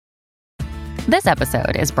This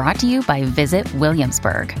episode is brought to you by Visit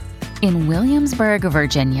Williamsburg. In Williamsburg,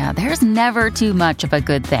 Virginia, there's never too much of a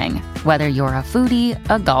good thing. Whether you're a foodie,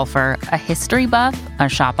 a golfer, a history buff, a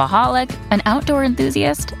shopaholic, an outdoor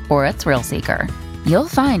enthusiast, or a thrill seeker, you'll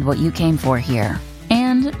find what you came for here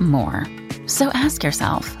and more. So ask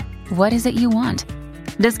yourself, what is it you want?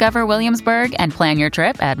 Discover Williamsburg and plan your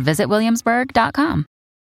trip at visitwilliamsburg.com.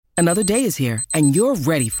 Another day is here, and you're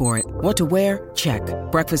ready for it. What to wear? Check.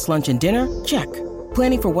 Breakfast, lunch, and dinner? Check.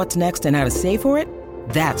 Planning for what's next and how to save for it?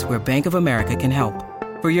 That's where Bank of America can help.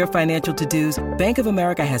 For your financial to-dos, Bank of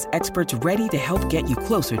America has experts ready to help get you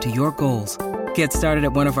closer to your goals. Get started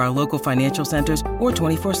at one of our local financial centers or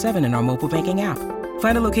 24/7 in our mobile banking app.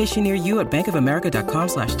 Find a location near you at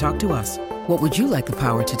bankofamerica.com/talktous. What would you like the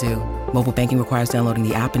power to do? Mobile banking requires downloading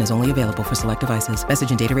the app and is only available for select devices. Message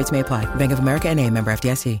and data rates may apply. Bank of America N.A., member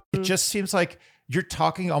FDIC. It just seems like you're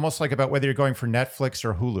talking almost like about whether you're going for Netflix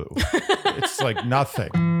or Hulu. It's like nothing.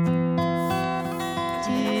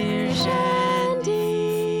 Dear Shandy.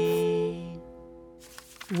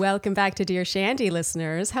 Welcome back to Dear Shandy,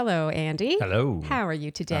 listeners. Hello, Andy. Hello. How are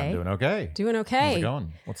you today? I'm doing okay. Doing okay. How's it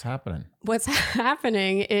going? What's happening? What's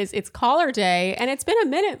happening is it's caller day, and it's been a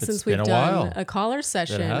minute since we've done a caller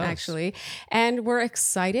session, actually. And we're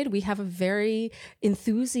excited. We have a very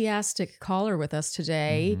enthusiastic caller with us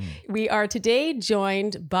today. Mm-hmm. We are today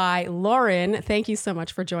joined by Lauren. Thank you so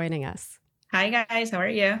much for joining us. Hi, guys. How are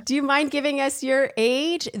you? Do you mind giving us your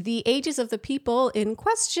age, the ages of the people in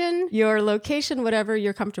question, your location, whatever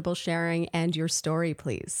you're comfortable sharing, and your story,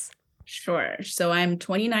 please? Sure. So I'm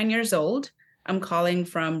 29 years old. I'm calling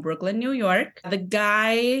from Brooklyn, New York. The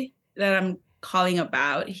guy that I'm calling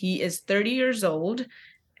about, he is 30 years old,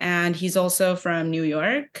 and he's also from New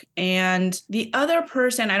York. And the other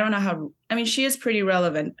person, I don't know she is pretty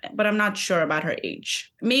relevant, but I'm not sure about her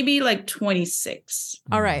age. Maybe like 26.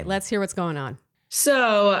 All right, let's hear what's going on.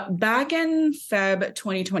 So back in Feb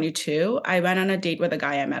 2022, I went on a date with a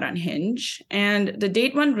guy I met on Hinge, and the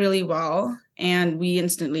date went really well. And we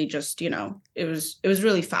instantly just, it was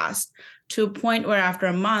really fast, to a point where after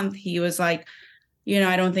a month, he was like,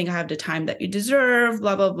 I don't think I have the time that you deserve,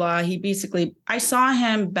 blah, blah, blah. I saw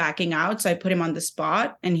him backing out. So I put him on the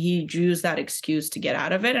spot, and he used that excuse to get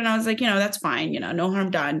out of it. And I was like, that's fine. No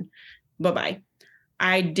harm done. Bye-bye.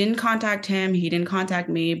 I didn't contact him. He didn't contact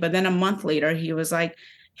me. But then a month later, he was like,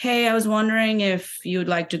 hey, I was wondering if you'd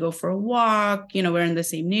like to go for a walk. We're in the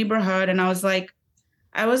same neighborhood. And I was like,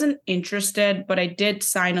 I wasn't interested, but I did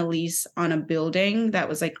sign a lease on a building that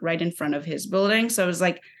was like right in front of his building. So I was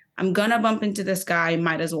like, I'm going to bump into this guy.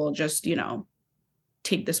 Might as well just,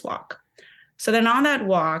 take this walk. So then on that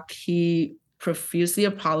walk, he profusely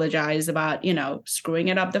apologized about, screwing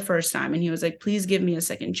it up the first time. And he was like, please give me a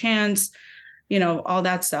second chance, all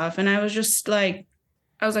that stuff. And I was just like,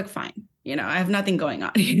 fine. I have nothing going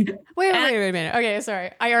on. Wait a minute. Okay,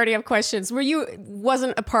 sorry. I already have questions.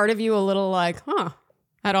 Wasn't a part of you a little like,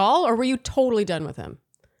 at all? Or were you totally done with him?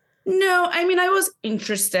 No, I was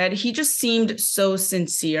interested. He just seemed so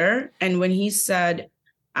sincere. And when he said,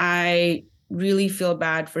 I really feel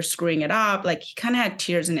bad for screwing it up, like he kind of had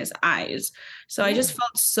tears in his eyes. So I just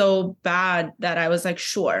felt so bad that I was like,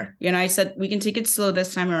 sure. I said, we can take it slow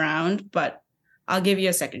this time around, but I'll give you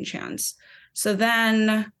a second chance. So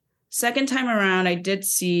then second time around, I did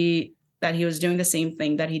see that he was doing the same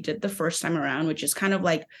thing that he did the first time around, which is kind of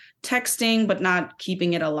like texting, but not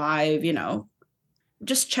keeping it alive,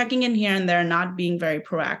 just checking in here and there, not being very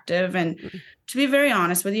proactive. And to be very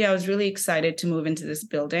honest with you, I was really excited to move into this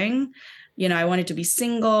building. I wanted to be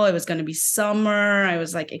single. It was going to be summer. I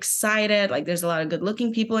was like excited. Like there's a lot of good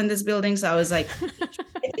looking people in this building. So I was like, I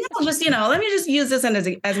think I'll just, let me just use this as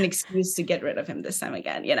an excuse to get rid of him this time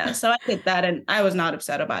again, So I did that, and I was not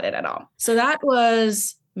upset about it at all. So that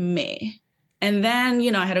was May. And then,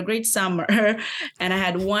 I had a great summer, and I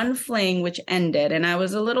had one fling which ended, and I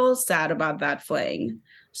was a little sad about that fling.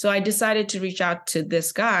 So I decided to reach out to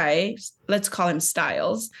this guy. Let's call him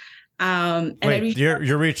Styles. Wait,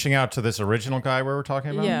 you're reaching out to this original guy we were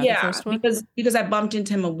talking about? Yeah, the first one? because I bumped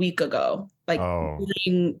into him a week ago,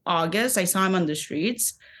 during August. I saw him on the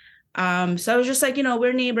streets. So I was just like,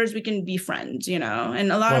 we're neighbors. We can be friends, and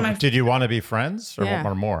a lot of my. Did you want to be friends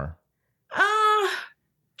or more?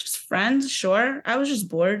 Just friends, sure. I was just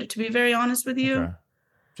bored, to be very honest with you. Okay.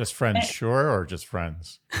 Just friends, sure, or just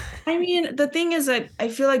friends? The thing is that I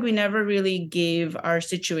feel like we never really gave our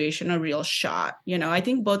situation a real shot. I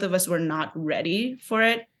think both of us were not ready for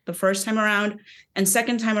it the first time around. And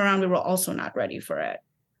second time around, we were also not ready for it.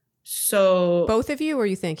 So both of you, or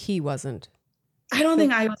you think he wasn't? I don't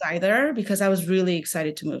think I was either, because I was really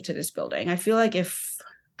excited to move to this building. I feel like if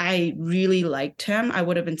I really liked him, I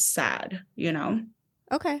would have been sad, you know?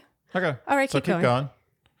 Okay. Okay. All right, so keep going.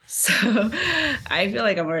 So I feel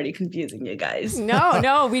like I'm already confusing you guys.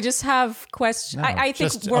 No, we just have questions. No, I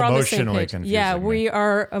think just we're on the same emotionally page. confusing Yeah, me. we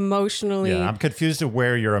are emotionally. Yeah, I'm confused of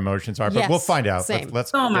where your emotions are, but Yes, we'll find out. same.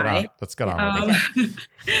 Let's So am get I. on. Let's get on with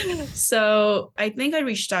it. So I think I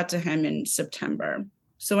reached out to him in September.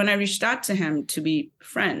 So when I reached out to him to be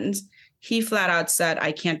friends, he flat out said,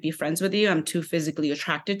 I can't be friends with you. I'm too physically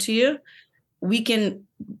attracted to you. We can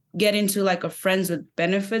get into like a friends with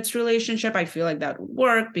benefits relationship. I feel like that would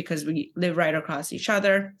work because we live right across each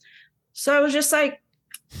other. So I was just like,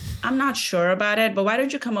 I'm not sure about it, but why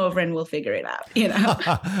don't you come over and we'll figure it out, you know?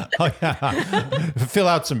 Oh, yeah. Fill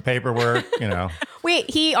out some paperwork, you know. Wait,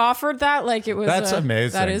 he offered that like it was. That's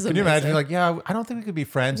amazing. That is amazing. Can you imagine? Like, yeah, I don't think we could be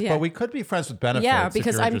friends, Yeah. but we could be friends with benefits. Yeah, if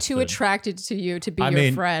because you're I'm too interested. attracted to you to be I your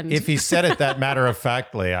mean, friend. if he said it that matter of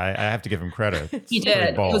factly, I have to give him credit. He It's pretty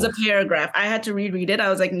did. It was a bold. paragraph. I had to reread it. I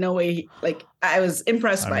was like, no way. Like, I was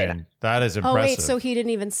impressed by it. That is Oh impressive. wait, so he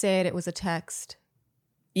didn't even say it. It was a text.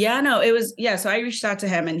 Yeah, no, it was, yeah. So I reached out to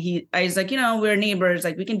him and I was like, you know, we're neighbors,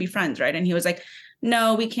 like we can be friends, right? And he was like,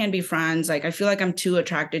 no, we can't be friends. Like, I feel like I'm too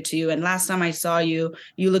attracted to you. And last time I saw you,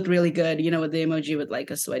 you looked really good, you know, with the emoji with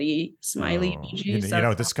like a sweaty smiley emoji. You So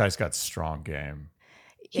know, this guy's got strong game.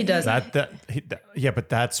 he does. Yeah, but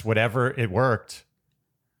that's whatever. It worked.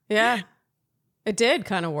 Yeah, it did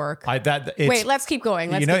kind of work. Wait, let's keep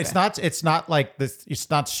going. You know, it's not like this. It's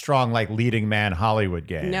not strong like leading man Hollywood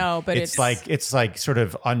game. No, but it's like sort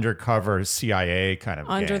of undercover CIA kind of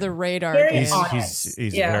under game. the radar. Very game. honest.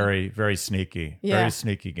 He's Yeah. very, very sneaky. Yeah. Very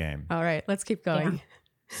sneaky game. All right, let's keep going.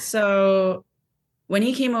 So when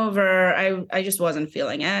he came over, I just wasn't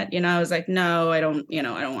feeling it. You know, I was like, no, I don't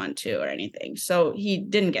want to or anything. So he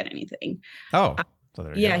didn't get anything. Oh, so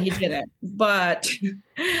there you Yeah, go. he didn't. But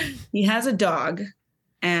he has a dog,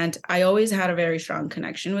 and I always had a very strong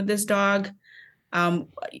connection with this dog.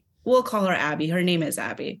 We'll call her Abby. Her name is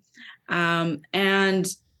Abby. And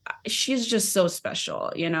she's just so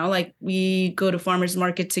special, you know, like we go to farmers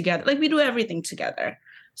market together, like we do everything together.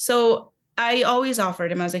 So I always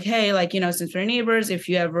offered him, I was like, hey, like, you know, since we're neighbors, if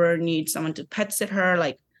you ever need someone to pet sit her,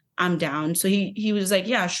 like I'm down. So he was like,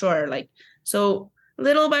 yeah, sure. Like, so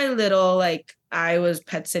little by little, like I was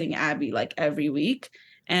pet sitting Abby like every week.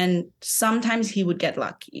 And sometimes he would get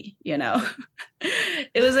lucky, you know.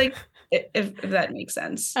 It was like, if that makes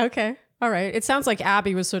sense. Okay. All right. It sounds like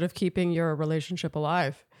Abby was sort of keeping your relationship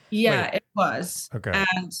alive. Yeah, Wait. it was. Okay.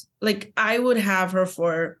 And like I would have her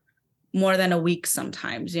for more than a week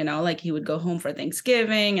sometimes, you know, like he would go home for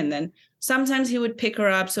Thanksgiving and then sometimes he would pick her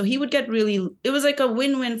up. So he would get it was like a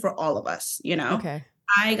win-win for all of us, you know. Okay.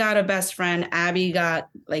 I got a best friend, Abby got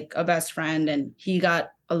like a best friend, and he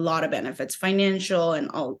got a lot of benefits, financial and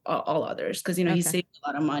all others. Cause you know, he saved a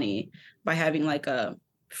lot of money by having like a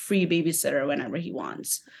free babysitter whenever he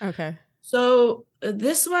wants. Okay. So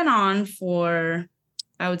this went on for,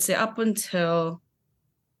 I would say, up until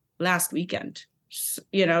last weekend.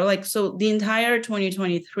 You know, like, so the entire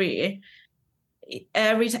 2023,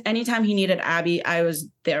 anytime he needed Abby, I was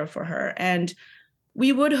there for her. And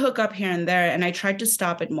we would hook up here and there. And I tried to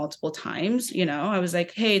stop it multiple times. You know, I was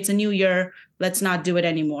like, hey, it's a new year. Let's not do it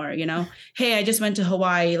anymore. You know, hey, I just went to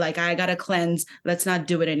Hawaii. Like, I got to cleanse. Let's not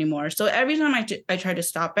do it anymore. So every time I tried to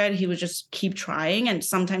stop it, he would just keep trying. And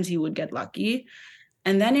sometimes he would get lucky.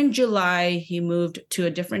 And then in July, he moved to a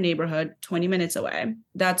different neighborhood 20 minutes away.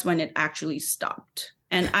 That's when it actually stopped.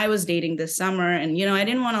 And I was dating this summer and, you know, I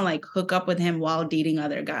didn't want to like hook up with him while dating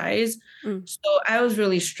other guys. So I was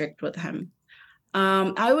really strict with him.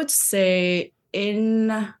 I would say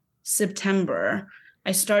in September,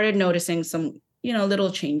 I started noticing some, you know,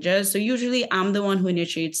 little changes. So usually I'm the one who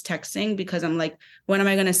initiates texting because I'm like, when am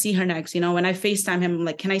I going to see her next? You know, when I FaceTime him, I'm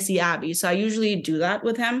like, can I see Abby? So I usually do that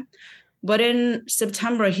with him. But in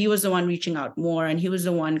September, he was the one reaching out more and he was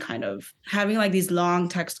the one kind of having like these long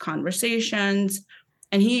text conversations.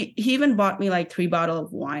 And he even bought me like 3 bottles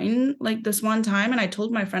of wine like this one time. And I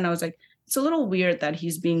told my friend, I was like, it's a little weird that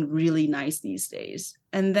he's being really nice these days.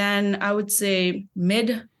 And then I would say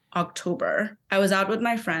mid-October, I was out with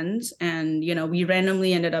my friends and, you know, we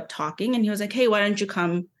randomly ended up talking and he was like, hey, why don't you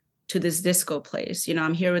come to this disco place? You know,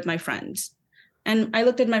 I'm here with my friends. And I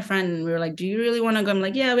looked at my friend and we were like, do you really want to go? I'm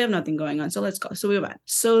like, yeah, we have nothing going on. So let's go. So we went.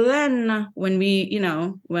 So then when we, you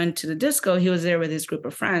know, went to the disco, he was there with his group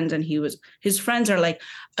of friends and his friends are like,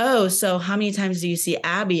 oh, so how many times do you see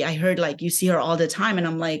Abby? I heard like you see her all the time. And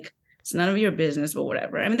I'm like, it's none of your business, but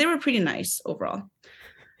whatever. I mean, they were pretty nice overall.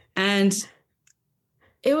 And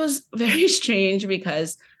it was very strange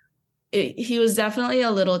because he was definitely a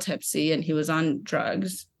little tipsy and he was on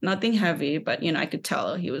drugs. nothing heavy, but, I could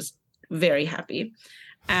tell he was very happy.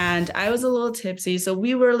 And I was a little tipsy. So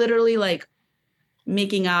we were literally like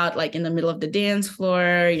making out like in the middle of the dance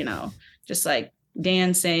floor, just like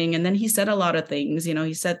dancing. And then he said a lot of things,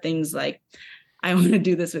 he said things like, I want to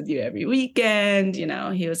do this with you every weekend.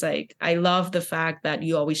 He was like, I love the fact that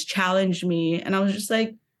you always challenge me. And I was just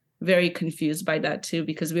like very confused by that too,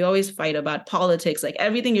 because we always fight about politics. Like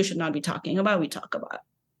everything you should not be talking about, we talk about.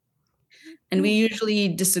 And we usually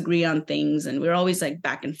disagree on things and we're always like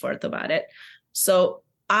back and forth about it. So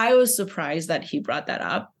I was surprised that he brought that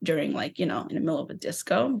up during like, in the middle of a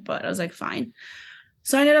disco, but I was like, fine.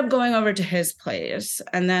 So I ended up going over to his place.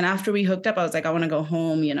 And then after we hooked up, I was like, I want to go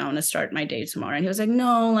home, I want to start my day tomorrow. And he was like,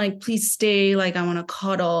 no, like, please stay. Like, I want to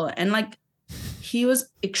cuddle. And like, he was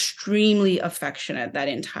extremely affectionate that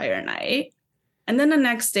entire night. And then the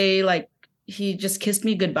next day, like, he just kissed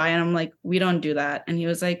me goodbye. And I'm like, we don't do that. And he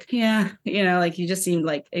was like, yeah, like he just seemed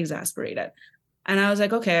like exasperated. And I was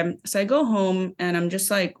like, okay. So I go home and I'm just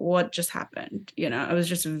like, what just happened? I was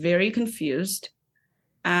just very confused.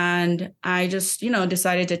 And I just,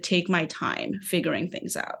 decided to take my time figuring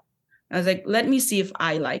things out. I was like, let me see if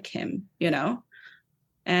I like him,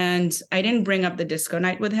 And I didn't bring up the disco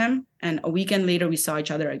night with him. And a weekend later, we saw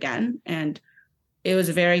each other again. And it was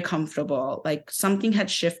very comfortable. Like something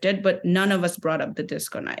had shifted, but none of us brought up the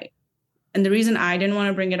disco night. And the reason I didn't want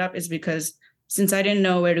to bring it up is because since I didn't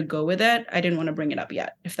know where to go with it, I didn't want to bring it up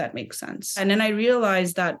yet, if that makes sense. And then I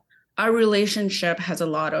realized that our relationship has a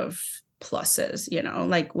lot of pluses,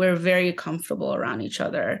 like we're very comfortable around each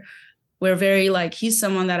other. We're very like, he's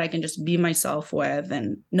someone that I can just be myself with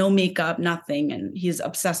and no makeup, nothing. And he's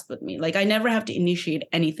obsessed with me. Like I never have to initiate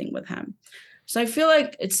anything with him. So I feel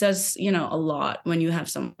like it says, a lot when you have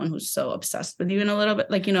someone who's so obsessed with you in a little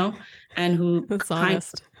bit, like, and who kind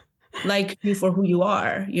of like you for who you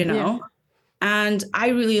are, Yeah. And I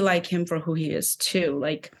really like him for who he is too.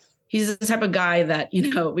 Like he's the type of guy that,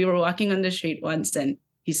 we were walking on the street once and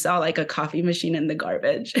he saw like a coffee machine in the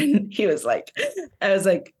garbage and he was like, I was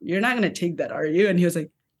like, you're not going to take that, are you? And he was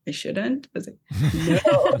like, I shouldn't. I was like,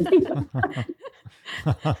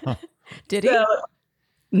 no. Did he? So,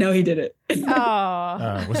 no, he didn't.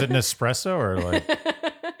 Oh. Was it an espresso or like?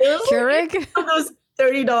 Keurig? Like those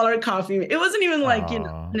 $30 coffee. It wasn't even like, an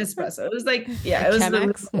espresso. It was like, yeah, it was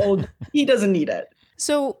the old, he doesn't need it.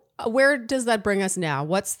 So where does that bring us now?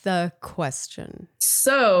 What's the question?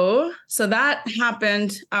 So that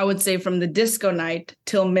happened, I would say, from the disco night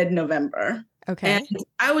till mid-November. Okay. And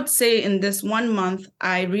I would say in this 1 month,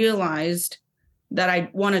 I realized that I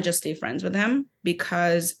want to just stay friends with him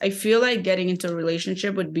because I feel like getting into a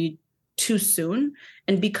relationship would be too soon.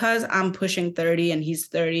 And because I'm pushing 30 and he's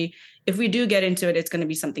 30, if we do get into it, it's going to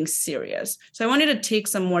be something serious. So I wanted to take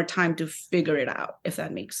some more time to figure it out, if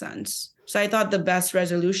that makes sense. So I thought the best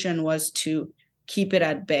resolution was to keep it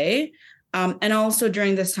at bay. And also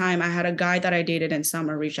during this time, I had a guy that I dated in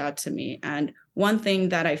summer reach out to me. And one thing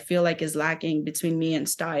that I feel like is lacking between me and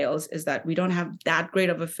Styles is that we don't have that great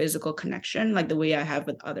of a physical connection like the way I have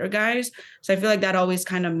with other guys. So I feel like that always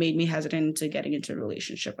kind of made me hesitant to getting into a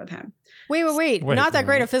relationship with him. Wait. Not that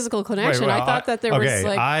great a physical connection. I thought that there was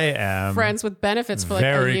like I am friends with benefits for like a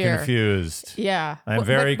year. Very confused. Yeah. I'm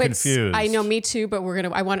very confused. I know, me too, but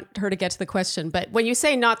I want her to get to the question. But when you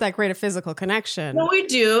say not that great a physical connection. No, we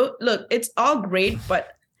do. Look, it's all great,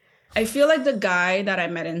 but I feel like the guy that I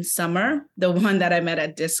met in summer, the one that I met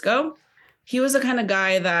at disco, he was the kind of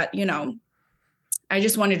guy that, I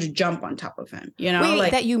just wanted to jump on top of him, Wait,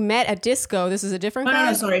 like, that you met at disco. This is a different guy?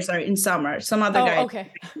 No, sorry. In summer, some other guy.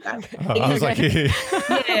 Okay. I was like,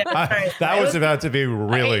 that was about to be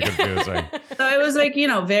really confusing. So it was like,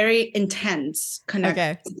 very intense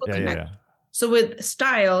connection. Okay. Yeah. So with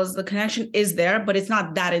Styles, the connection is there, but it's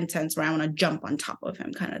not that intense where I want to jump on top of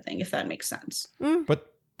him kind of thing, if that makes sense.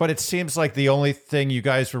 But it seems like the only thing you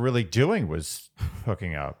guys were really doing was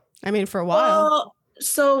hooking up. I mean, for a while. Well,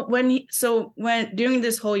 so when during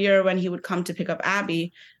this whole year, when he would come to pick up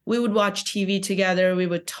Abby, we would watch TV together. We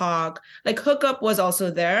would talk. Like hookup was also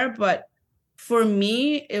there, but for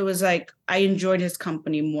me, it was like I enjoyed his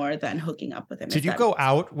company more than hooking up with him. Did you go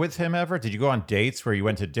out with him ever? Did you go on dates where you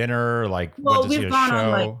went to dinner? Like, well, went to see a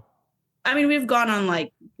show? We've gone on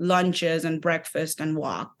like lunches and breakfast and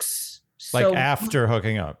walks. Like after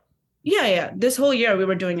hooking up? Yeah. This whole year we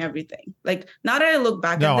were doing everything. Like, now that I look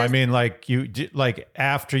back at this. No, I mean, like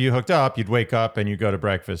after you hooked up, you'd wake up and you go to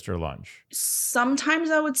breakfast or lunch.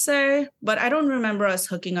 Sometimes I would say, but I don't remember us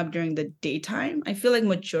hooking up during the daytime. I feel like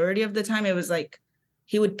majority of the time it was like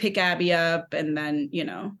he would pick Abby up and then,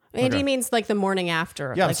 And he means like the morning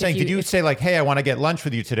after. Yeah, like I'm saying, did you say like, hey, I want to get lunch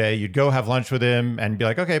with you today? You'd go have lunch with him and be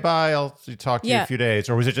like, okay, bye. I'll talk to you in a few days.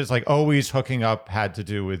 Or was it just like always hooking up had to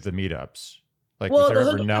do with the meetups? Like, was there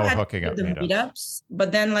ever no hooking up meetups?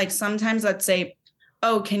 But then like sometimes let's say,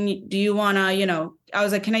 oh, do you want to, I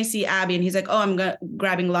was like, can I see Abby? And he's like, oh, I'm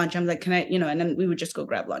grabbing lunch. I'm like, can I, and then we would just go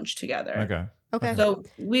grab lunch together. Okay. So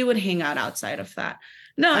we would hang out outside of that.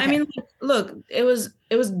 No, I mean, look, it was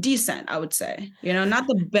decent, I would say, not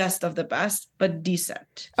the best of the best, but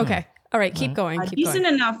decent. Okay. All right. Keep going. Decent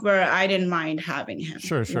enough where I didn't mind having him.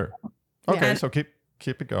 Sure. Okay. So keep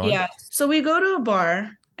it going. Yeah. So we go to a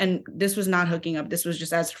bar. And this was not hooking up. This was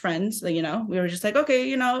just as friends, we were just like,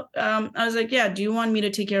 okay, I was like, yeah, do you want me to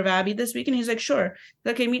take care of Abby this week? And he's like, sure.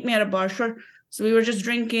 Okay, meet me at a bar. Sure. So we were just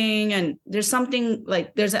drinking and there's something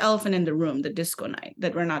like, there's an elephant in the room, the disco night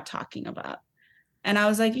that we're not talking about. And I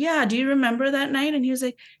was like, yeah, do you remember that night? And he was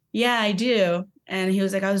like, yeah, I do. And he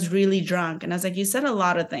was like, I was really drunk. And I was like, you said a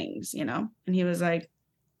lot of things, And he was like,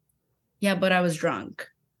 yeah, but I was drunk.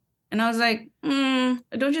 And I was like,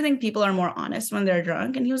 don't you think people are more honest when they're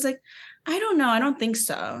drunk? And he was like, I don't know. I don't think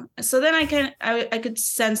so. So then I could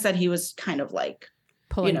sense that he was kind of like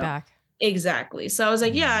pulling back. Exactly. So I was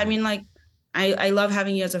like, yeah, I mean, like, I love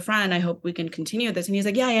having you as a friend. I hope we can continue this. And he's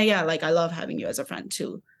like, yeah. Like, I love having you as a friend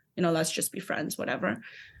too. Let's just be friends, whatever.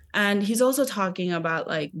 And he's also talking about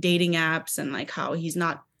like dating apps and like how he's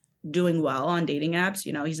not doing well on dating apps.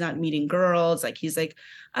 He's not meeting girls. Like, he's like,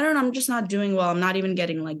 I don't know, I'm just not doing well. I'm not even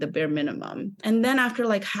getting like the bare minimum. And then after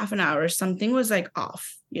like half an hour, something was like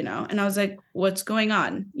off, and I was like, what's going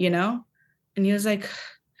on? And he was like,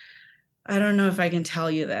 I don't know if I can tell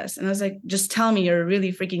you this. And I was like, just tell me, you're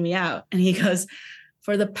really freaking me out. And he goes,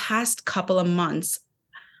 for the past couple of months,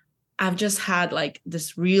 I've just had like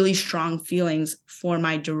this really strong feelings for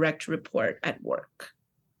my direct report at work.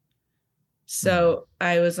 So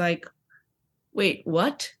I was like, wait,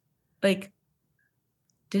 what? Like,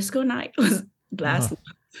 disco night was last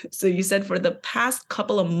month. So you said for the past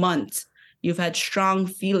couple of months, you've had strong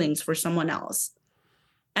feelings for someone else.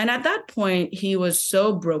 And at that point, he was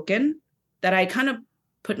so broken that I kind of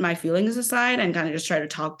put my feelings aside and kind of just tried to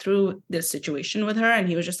talk through this situation with her. And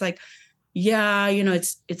he was just like, yeah,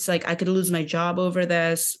 it's like I could lose my job over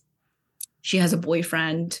this. She has a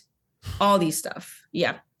boyfriend, all these stuff.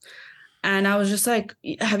 Yeah. And I was just like,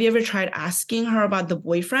 have you ever tried asking her about the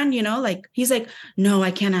boyfriend? Like, he's like, no,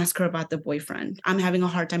 I can't ask her about the boyfriend. I'm having a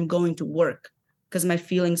hard time going to work because my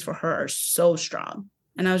feelings for her are so strong.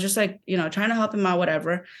 And I was just like, trying to help him out,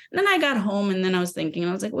 whatever. And then I got home and then I was thinking,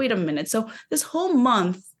 and I was like, wait a minute. So this whole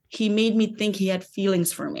month, he made me think he had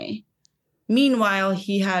feelings for me. Meanwhile,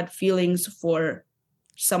 he had feelings for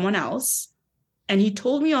someone else. And he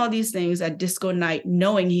told me all these things at disco night,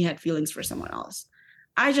 knowing he had feelings for someone else.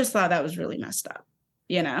 I just thought that was really messed up,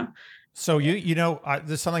 So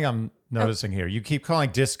there's something I'm noticing here. You keep calling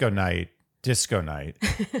disco night,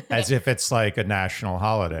 as if it's like a national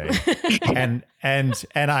holiday, and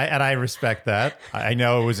I respect that. I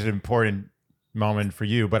know it was an important moment for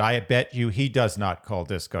you, but I bet you he does not call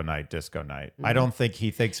disco night. Mm-hmm. I don't think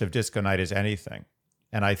he thinks of disco night as anything,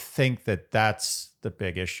 and I think that that's the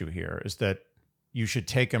big issue here. Is that you should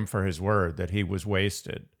take him for his word that he was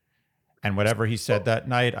wasted. And whatever he said that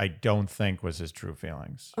night, I don't think was his true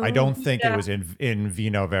feelings. I don't think it was in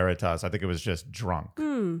vino veritas. I think it was just drunk.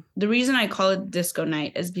 The reason I call it disco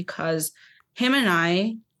night is because him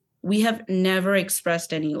and we have never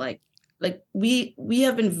expressed any like we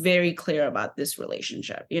have been very clear about this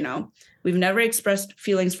relationship. We've never expressed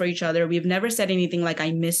feelings for each other. We've never said anything like,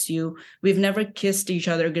 I miss you. We've never kissed each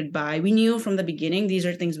other goodbye. We knew from the beginning, these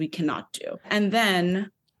are things we cannot do. And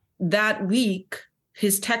then that week,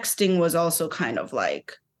 his texting was also kind of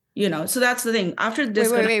like, so that's the thing. After this,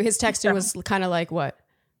 wait, his texting was kind of like what?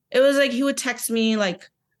 It was like he would text me like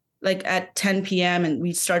at 10 p.m. and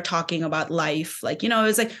we'd start talking about life. Like, it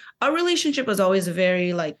was like our relationship was always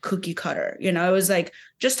very like cookie cutter. It was like,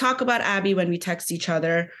 just talk about Abby when we text each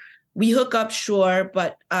other. We hook up, sure,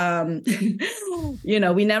 but,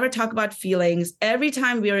 we never talk about feelings. Every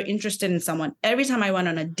time we were interested in someone, every time I went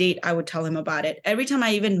on a date, I would tell him about it. Every time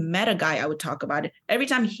I even met a guy, I would talk about it. Every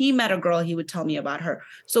time he met a girl, he would tell me about her.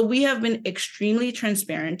 So we have been extremely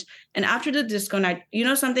transparent. And after the disco night,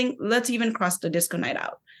 something, let's even cross the disco night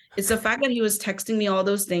out. It's the fact that he was texting me all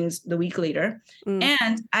those things the week later.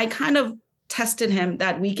 And I kind of tested him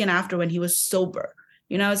that weekend after when he was sober.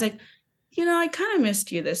 I was like, I kind of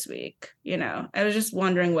missed you this week. I was just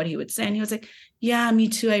wondering what he would say. And he was like, yeah, me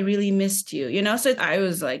too. I really missed you. So I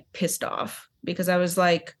was like pissed off because I was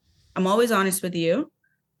like, I'm always honest with you.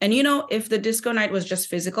 And, if the disco night was just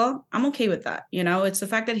physical, I'm okay with that. It's the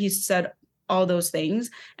fact that he said all those things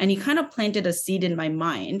and he kind of planted a seed in my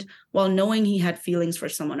mind while knowing he had feelings for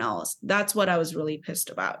someone else. That's what I was really pissed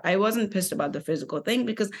about. I wasn't pissed about the physical thing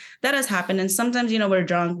because that has happened. And sometimes, we're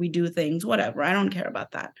drunk, we do things, whatever. I don't care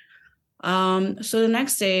about that. So the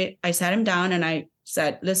next day I sat him down and I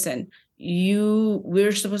said, listen,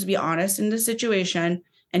 we're supposed to be honest in this situation.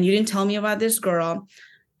 And you didn't tell me about this girl.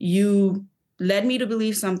 You led me to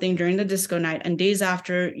believe something during the disco night, and days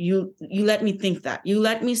after you let me think that. You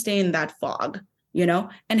let me stay in that fog,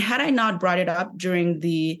 and had I not brought it up during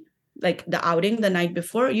the outing the night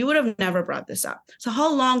before, you would have never brought this up. So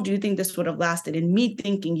how long do you think this would have lasted in me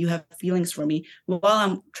thinking you have feelings for me while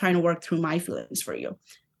I'm trying to work through my feelings for you?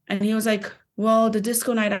 And he was like, well, the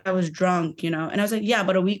disco night I was drunk, and I was like, yeah,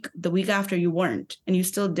 but the week after you weren't, and you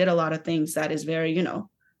still did a lot of things that is very,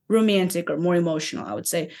 romantic or more emotional, I would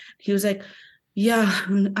say. He was like, yeah,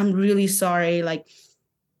 I'm really sorry. And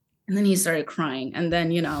then he started crying. And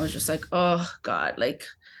then, I was just like, oh God, let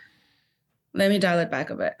me dial it back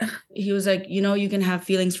a bit. He was like, you can have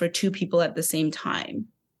feelings for two people at the same time.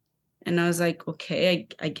 And I was like, okay,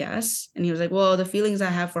 I guess. And he was like, well, the feelings I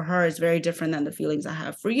have for her is very different than the feelings I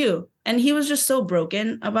have for you. And he was just so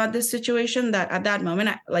broken about this situation that at that moment,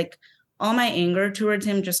 all my anger towards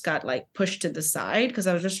him just got pushed to the side because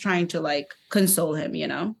I was just trying to console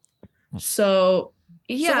him, So,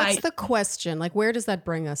 yeah. So what's the question? Where does that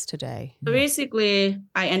bring us today? So basically,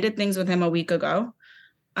 I ended things with him a week ago.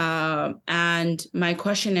 And my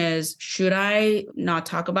question is, should I not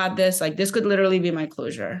talk about this? This could literally be my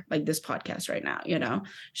closure, this podcast right now,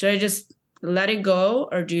 Should I just let it go?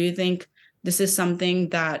 Or do you think this is something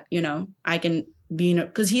that, I can be in?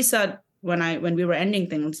 Because he said when we were ending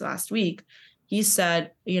things last week, he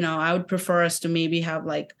said, I would prefer us to maybe have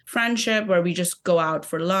friendship where we just go out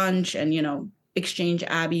for lunch and, exchange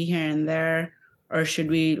Abby here and there. Or should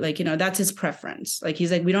we that's his preference.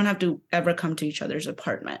 He's like, we don't have to ever come to each other's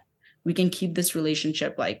apartment. We can keep this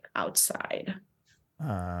relationship outside.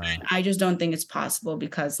 I just don't think it's possible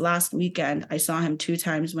because last weekend I saw him 2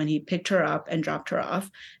 times when he picked her up and dropped her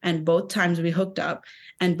off. And both times we hooked up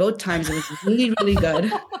and both times it was really, really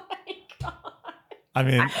good. I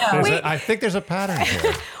mean, I think there's a pattern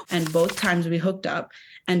here. And both times we hooked up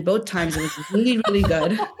and both times it was really, really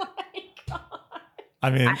good. I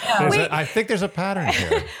mean, I think there's a pattern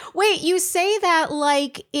here. Wait, you say that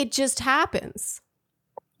it just happens.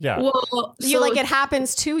 Yeah. Well, it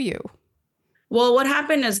happens to you. Well, what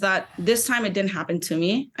happened is that this time it didn't happen to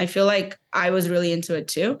me. I feel like I was really into it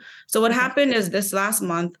too. So what happened is this last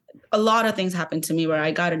month, a lot of things happened to me where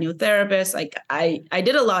I got a new therapist. I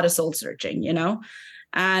did a lot of soul searching,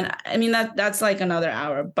 And I mean, that's another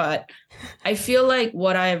hour. But I feel like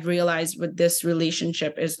what I have realized with this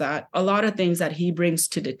relationship is that a lot of things that he brings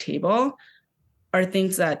to the table are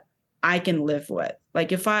things that I can live with.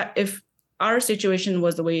 If our situation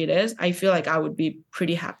was the way it is, I feel like I would be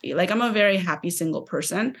pretty happy. I'm a very happy single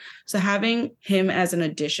person. So having him as an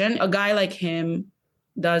addition, a guy like him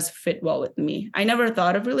does fit well with me. I never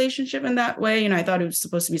thought of relationship in that way. I thought it was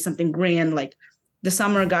supposed to be something grand, the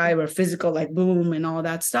summer guy where physical, boom and all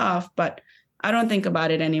that stuff. But I don't think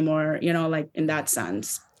about it anymore, in that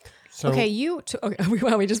sense. So, okay,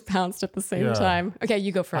 we just bounced at the same time. Okay,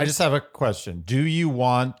 you go first. I just have a question. Do you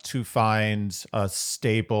want to find a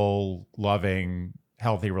stable, loving,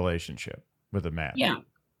 healthy relationship with a man? Yeah.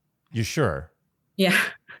 You sure? Yeah.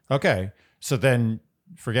 Okay. So then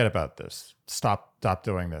forget about this. Stop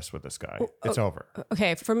doing this with this guy. It's over.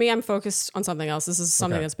 Okay. For me, I'm focused on something else. This is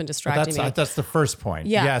something that's been distracting me. That's the first point.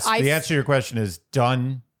 Yeah, yes. The answer to your question is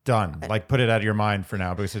done. Put it out of your mind for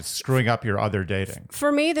now because it's screwing up your other dating.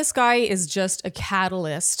 For me, this guy is just a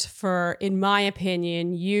catalyst for, in my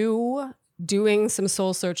opinion, you doing some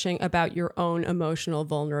soul searching about your own emotional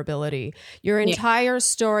vulnerability. Your entire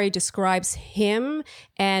story describes him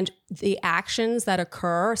and the actions that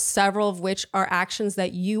occur, several of which are actions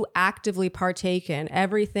that you actively partake in.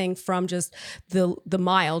 Everything from just the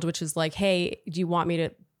mild, which is hey, do you want me to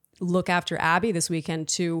look after Abby this weekend,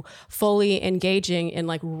 to fully engaging in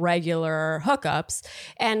regular hookups.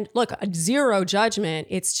 And look, zero judgment.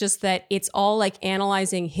 It's just that it's all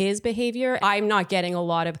analyzing his behavior. I'm not getting a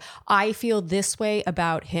lot of, I feel this way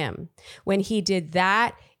about him. When he did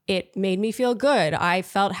that, it made me feel good. I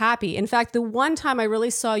felt happy. In fact, the one time I really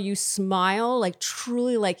saw you smile,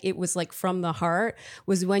 truly it was from the heart,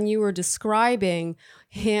 was when you were describing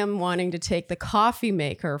him wanting to take the coffee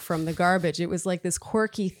maker from the garbage. It was this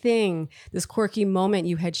quirky thing, this quirky moment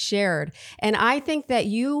you had shared. And I think that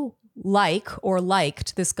you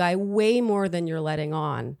liked this guy way more than you're letting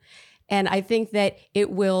on. And I think that it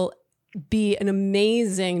will be an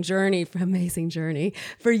amazing journey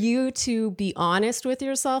for you to be honest with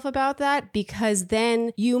yourself about that, because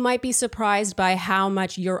then you might be surprised by how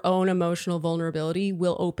much your own emotional vulnerability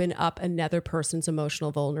will open up another person's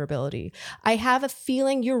emotional vulnerability. I have a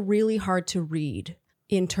feeling you're really hard to read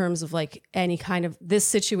in terms of like any kind of this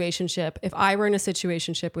situationship. If I were in a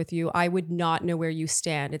situationship with you, I would not know where you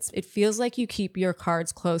stand. It feels like you keep your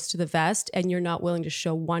cards close to the vest and you're not willing to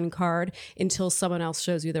show one card until someone else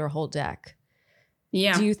shows you their whole deck.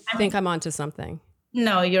 Yeah. Do you think I'm onto something?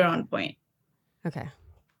 No, you're on point. Okay.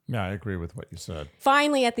 Yeah, I agree with what you said.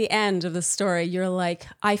 Finally, at the end of the story, you're like,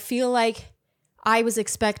 I feel like I was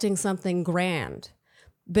expecting something grand,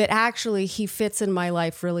 but actually he fits in my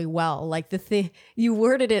life really well. Like the thing you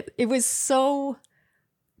worded it was so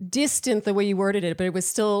distant the way you worded it, but it was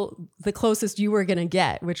still the closest you were going to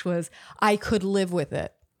get, which was, I could live with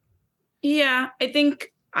it. Yeah, I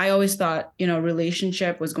think I always thought,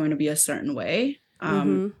 relationship was going to be a certain way.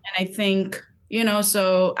 And I think,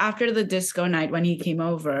 so after the disco night, when he came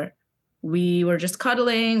over, we were just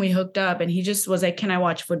cuddling, we hooked up, and he just was like, can I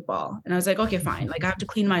watch football? And I was like, okay, fine. Like I have to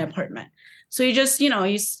clean my apartment. So he just, he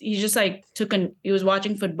just like he was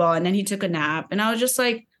watching football and then he took a nap. And I was just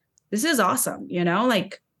like, this is awesome.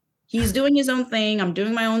 Like he's doing his own thing. I'm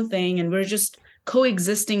doing my own thing. And we're just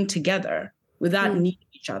coexisting together without needing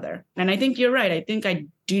each other. And I think you're right. I think I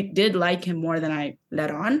did like him more than I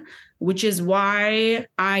let on, which is why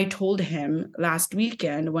I told him last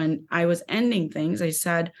weekend when I was ending things, I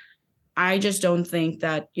said, I just don't think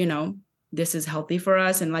that, this is healthy for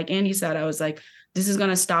us. And like Andy said, I was like, this is going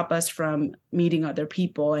to stop us from meeting other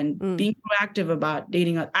people and being proactive about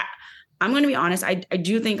dating. I'm going to be honest. I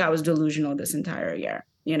do think I was delusional this entire year.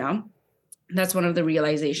 That's one of the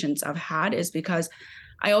realizations I've had, is because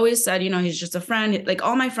I always said, he's just a friend. Like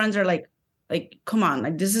all my friends are like, come on,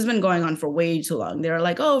 like this has been going on for way too long. They're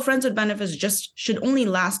like, oh, friends with benefits just should only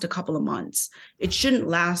last a couple of months. It shouldn't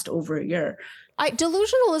last over a year.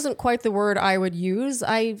 Delusional isn't quite the word I would use.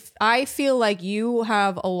 I feel like you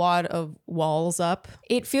have a lot of walls up.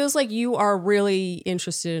 It feels like you are really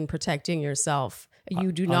interested in protecting yourself.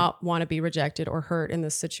 You do not want to be rejected or hurt in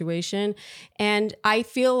this situation. And I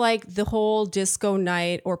feel like the whole disco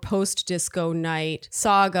night or post-disco night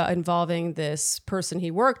saga involving this person he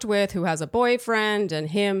worked with who has a boyfriend and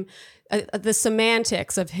him, the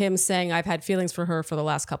semantics of him saying, I've had feelings for her for the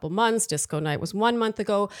last couple months. Disco night was 1 month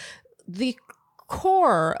ago. The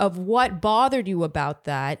core of what bothered you about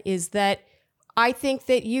that is that I think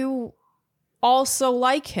that you also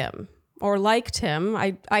like him or liked him.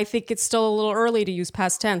 I think it's still a little early to use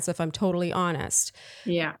past tense, if I'm totally honest.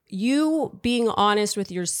 Yeah. You being honest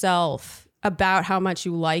with yourself about how much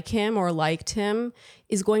you like him or liked him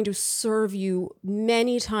is going to serve you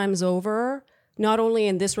many times over, not only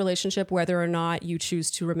in this relationship, whether or not you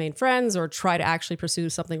choose to remain friends or try to actually pursue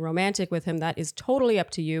something romantic with him, that is totally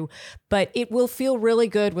up to you. But it will feel really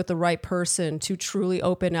good with the right person to truly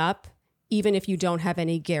open up, even if you don't have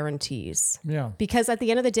any guarantees. Yeah. Because at the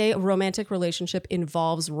end of the day, a romantic relationship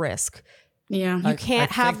involves risk. Yeah. You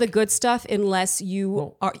can't have the good stuff unless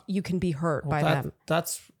you can be hurt by them.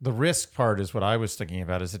 That's the risk part is what I was thinking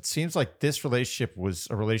about, is it seems like this relationship was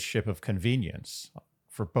a relationship of convenience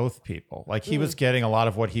for both people. Like he was getting a lot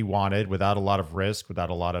of what he wanted without a lot of risk, without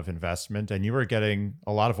a lot of investment, and you were getting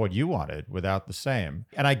a lot of what you wanted without the same.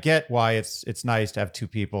 And I get why it's nice to have two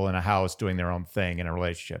people in a house doing their own thing in a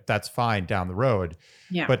relationship. That's fine down the road.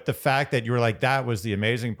 Yeah. But the fact that you were like, that was the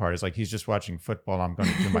amazing part, is like, he's just watching football and I'm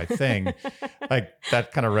going to do my thing. Like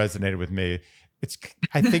that kind of resonated with me.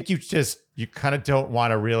 I think you kind of don't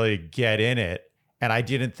want to really get in it. And I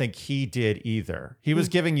didn't think he did either. He was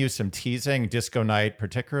giving you some teasing, disco night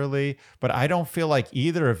particularly, but I don't feel like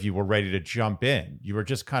either of you were ready to jump in. You were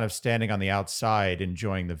just kind of standing on the outside,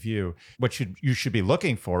 enjoying the view. What you should be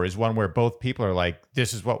looking for is one where both people are like,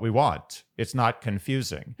 this is what we want. It's not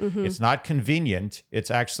confusing. It's not convenient.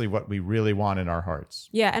 It's actually what we really want in our hearts.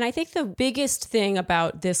 Yeah, and I think the biggest thing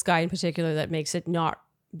about this guy in particular that makes it not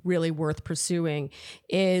really worth pursuing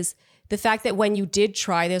is the fact that when you did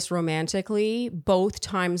try this romantically, both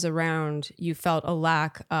times around, you felt a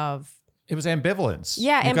lack of... It was ambivalence.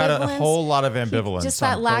 Yeah, you got a whole lot of ambivalence. Just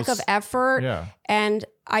that lack of effort. Yeah. And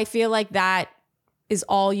I feel like that is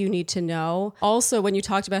all you need to know. Also, when you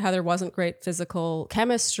talked about how there wasn't great physical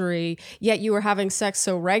chemistry, yet you were having sex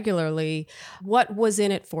so regularly, what was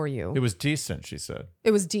in it for you? It was decent, she said.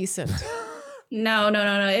 It was decent. No.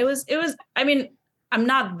 It was, I mean, I'm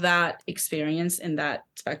not that experienced in that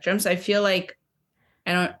spectrum. So I feel like,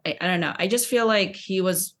 I don't know. I just feel like he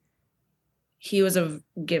was he was a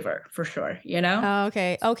giver for sure, you know? Oh,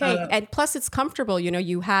 okay. And plus it's comfortable,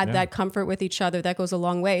 you had that comfort with each other. That goes a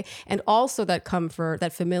long way. And also that comfort,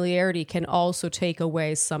 that familiarity can also take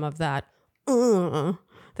away some of that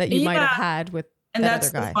that you might have had with and that that's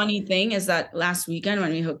other guy. The funny thing is that last weekend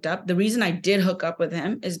when we hooked up, the reason I did hook up with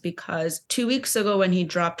him is because 2 weeks ago when he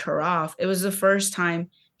dropped her off, it was the first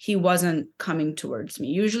time he wasn't coming towards me.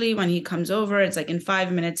 Usually when he comes over, it's like in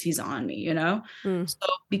 5 minutes, he's on me, So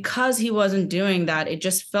because he wasn't doing that,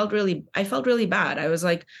 I felt really bad. I was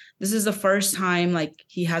like, this is the first time like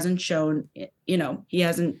he hasn't shown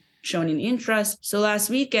any interest. So last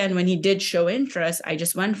weekend when he did show interest, I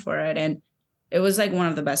just went for it. And it was like one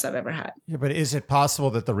of the best I've ever had. Yeah, but is it possible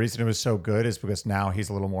that the reason it was so good is because now he's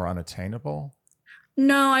a little more unattainable?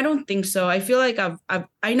 No, I don't think so. I feel like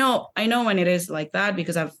I know when it is like that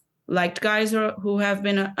because I've liked guys who have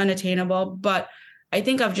been unattainable, but I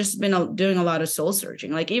think I've just been doing a lot of soul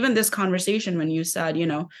searching. Like even this conversation when you said,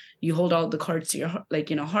 you hold all the cards to your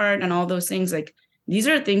heart and all those things, like these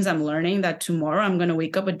are things I'm learning that tomorrow I'm going to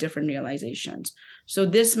wake up with different realizations. So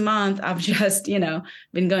this month I've just,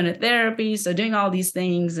 been going to therapy. So doing all these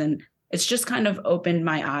things, and it's just kind of opened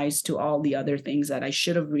my eyes to all the other things that I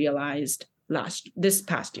should have realized this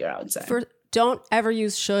past year, I would say. Don't ever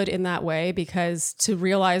use should in that way, because to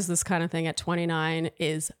realize this kind of thing at 29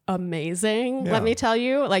 is amazing. Yeah. Let me tell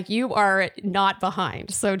you, like you are not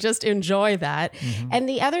behind. So just enjoy that. Mm-hmm. And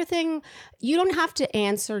the other thing, you don't have to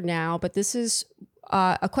answer now, but this is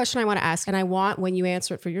a question I want to ask. And I want, when you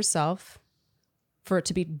answer it for yourself, for it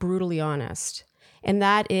to be brutally honest. And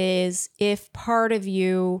that is, if part of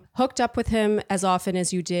you hooked up with him as often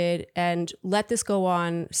as you did and let this go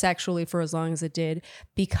on sexually for as long as it did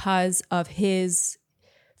because of his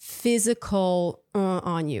physical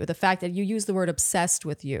on you, the fact that you use the word obsessed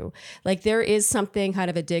with you, like there is something kind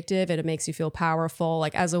of addictive and it makes you feel powerful.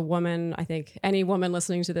 Like as a woman, I think any woman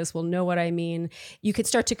listening to this will know what I mean. You could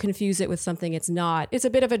start to confuse it with something it's not. It's a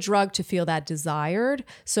bit of a drug to feel that desired.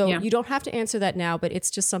 So you don't have to answer that now, but it's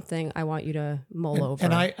just something I want you to mull over.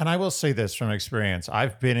 And I will say this from experience.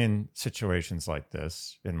 I've been in situations like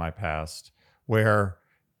this in my past where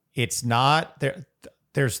it's not there.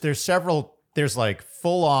 There's like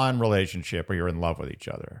full on relationship where you're in love with each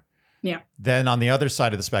other. Yeah. Then on the other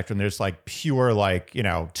side of the spectrum, there's like pure, like,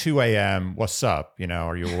 2 a.m. What's up?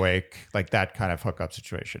 Are you awake? Like that kind of hookup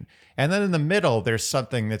situation. And then in the middle, there's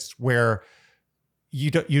something that's where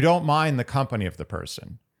you don't mind the company of the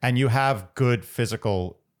person and you have good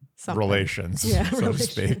physical relations, so to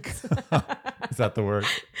speak. Is that the word?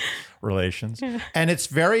 Relations. Yeah. And it's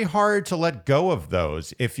very hard to let go of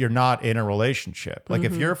those if you're not in a relationship. Like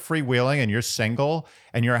if you're freewheeling and you're single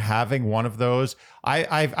and you're having one of those,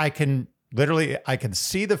 I can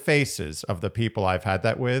see the faces of the people I've had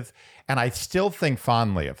that with, and I still think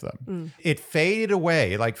fondly of them. It faded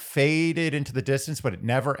away, like faded into the distance, but it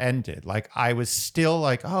never ended. Like I was still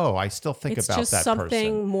like, oh, I still think about that person. It's just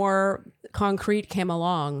something more concrete came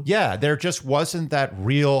along. Yeah, there just wasn't that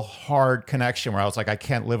real hard connection where I was like, I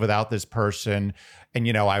can't live without this person. And,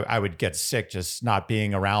 I would get sick just not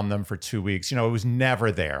being around them for 2 weeks. It was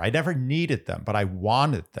never there. I never needed them, but I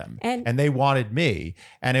wanted them. And they wanted me.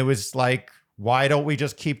 And it was like, why don't we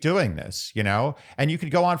just keep doing this, And you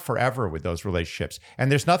could go on forever with those relationships. And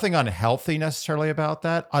there's nothing unhealthy necessarily about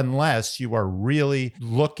that unless you are really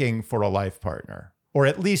looking for a life partner, or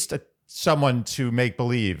at least someone to make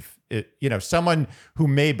believe someone who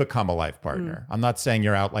may become a life partner. I'm not saying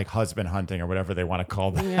you're out like husband hunting or whatever they want to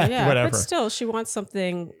call that. Yeah, whatever. But still, she wants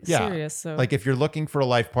something serious. So. Like if you're looking for a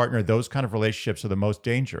life partner, those kind of relationships are the most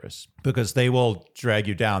dangerous because they will drag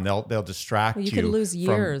you down. They'll distract you. You could lose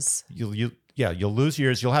years. You'll lose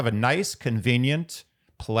years. You'll have a nice, convenient,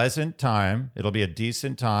 pleasant time. It'll be a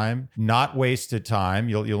decent time, not wasted time.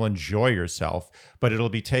 You'll enjoy yourself, but it'll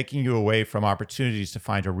be taking you away from opportunities to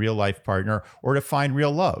find a real life partner or to find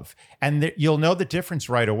real love. And you'll know the difference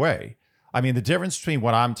right away. I mean, the difference between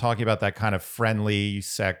what I'm talking about, that kind of friendly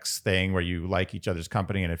sex thing where you like each other's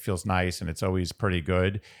company and it feels nice and it's always pretty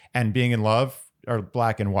good, and being in love are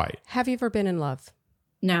black and white. Have you ever been in love?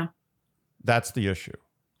 No. That's the issue.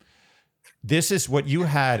 This is what you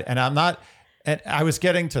had, and I'm not... And I was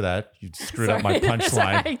getting to that. You screwed up my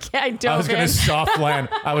punchline. I was going to soft land.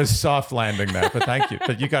 I was soft landing that, but thank you.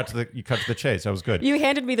 But you cut to the chase. That was good. You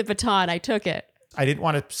handed me the baton. I took it. I didn't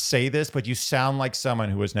want to say this, but you sound like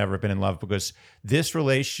someone who has never been in love, because this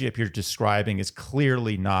relationship you're describing is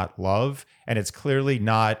clearly not love, and it's clearly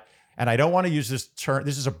not. And I don't want to use this term.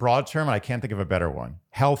 This is a broad term, and I can't think of a better one.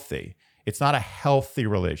 Healthy. It's not a healthy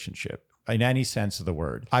relationship in any sense of the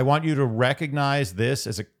word. I want you to recognize this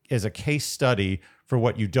as a case study for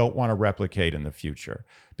what you don't want to replicate in the future.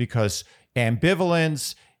 Because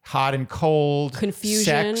ambivalence, hot and cold,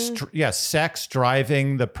 confusion, sex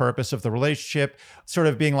driving the purpose of the relationship, sort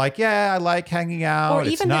of being like, yeah, I like hanging out, or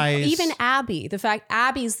it's even nice. Even Abby, the fact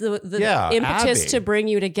Abby's the impetus Abby. to bring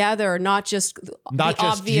you together, not just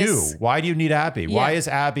obvious. You. Why do you need Abby? Yeah. Why is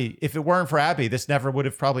Abby? If it weren't for Abby, this never would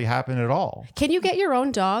have probably happened at all. Can you get your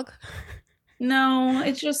own dog? No,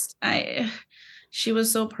 it's just she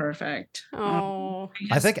was so perfect. Oh,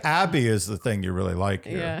 I think Abby is the thing you really like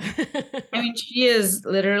here. Yeah. I mean, she is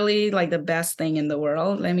literally like the best thing in the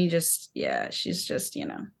world. She's just,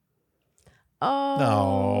 Oh,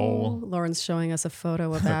 no. Lauren's showing us a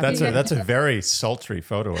photo of Abby. That's a very sultry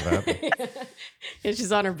photo of Abby. And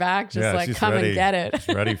she's on her back, just come ready. And get it.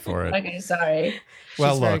 She's ready for it. Okay, sorry.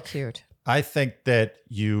 Well, she's very cute. I think that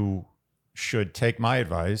you should take my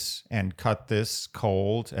advice and cut this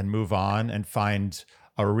cold and move on and find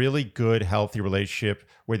a really good, healthy relationship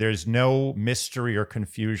where there's no mystery or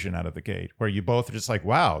confusion out of the gate, where you both are just like,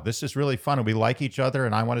 wow, this is really fun and we like each other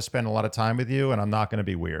and I want to spend a lot of time with you and I'm not going to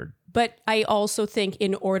be weird. But I also think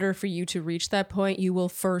in order for you to reach that point, you will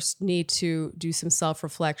first need to do some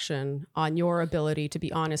self-reflection on your ability to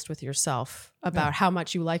be honest with yourself about how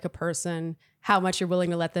much you like a person, how much you're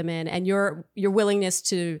willing to let them in, and your willingness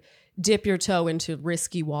to dip your toe into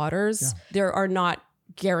risky waters. Yeah. There are not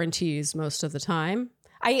guarantees most of the time.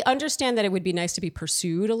 I understand that it would be nice to be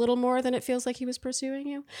pursued a little more than it feels like he was pursuing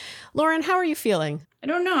you. Lauren, how are you feeling? I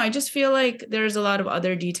don't know. I just feel like there's a lot of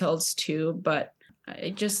other details too, but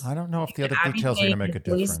I don't know if the other details are going to make a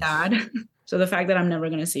difference. Sad. So the fact that I'm never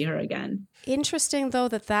going to see her again. Interesting, though,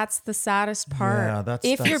 that's the saddest part. Yeah,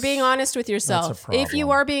 if you're being honest with yourself, if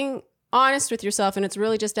you are being honest with yourself and it's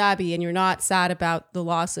really just Abby and you're not sad about the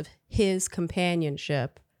loss of his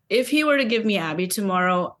companionship. If he were to give me Abby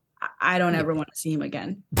tomorrow, I don't ever want to see him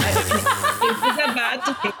again. Is that bad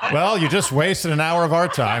to say that? Well, you just wasted an hour of our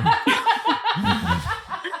time.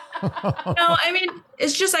 No, I mean,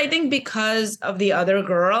 it's just, I think because of the other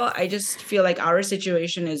girl, I just feel like our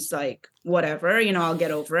situation is like, whatever, I'll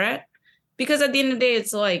get over it. Because at the end of the day,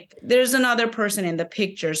 it's like, there's another person in the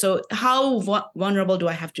picture. So how vulnerable do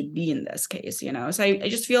I have to be in this case, So I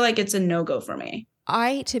just feel like it's a no-go for me.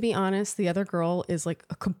 To be honest, the other girl is like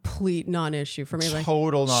a complete non-issue for me. Like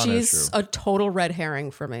total non-issue. She's a total red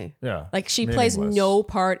herring for me. Yeah. Like she plays no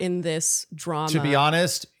part in this drama. To be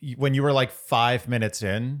honest, when you were like 5 minutes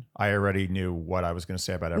in, I already knew what I was going to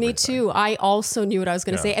say about everything. Me too. I also knew what I was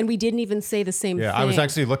going to say, and we didn't even say the same thing. I was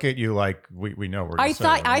actually looking at you like we know we're going to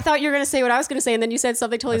say. I thought you were going to say what I was going to say, and then you said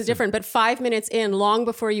something totally different. But 5 minutes in, long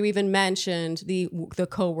before you even mentioned the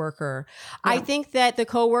coworker, I think that the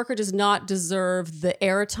coworker does not deserve the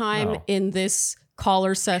airtime in this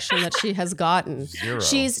caller session that she has gotten. Zero.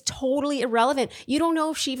 She's totally irrelevant. You don't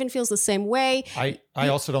know if she even feels the same way. I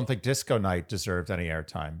also don't think Disco Night deserved any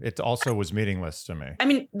airtime. It also was meaningless to me. I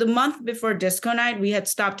mean, the month before Disco Night, we had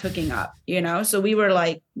stopped hooking up, so we were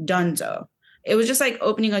like donezo. It was just like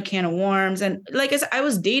opening a can of worms. And like I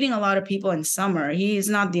was dating a lot of people in summer. He's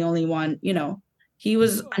not the only one, He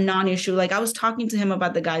was a non-issue. Like I was talking to him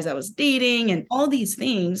about the guys I was dating and all these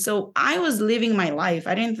things. So I was living my life.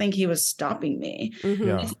 I didn't think he was stopping me. Mm-hmm.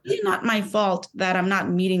 Yeah. It's really not my fault that I'm not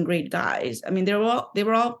meeting great guys. I mean, they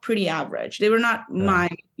were all pretty average. They were not my,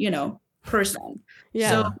 person.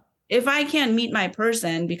 Yeah. So if I can't meet my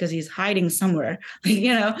person because he's hiding somewhere,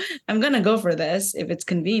 I'm going to go for this if it's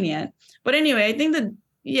convenient. But anyway,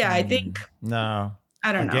 I think no.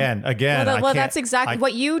 I don't know. Again. Well, that's exactly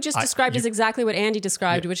what you just described is exactly what Andy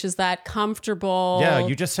described, which is that comfortable. Yeah,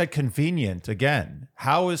 you just said convenient again.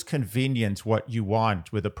 How is convenient what you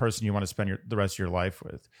want with a person you want to spend the rest of your life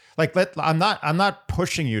with? Like, I'm not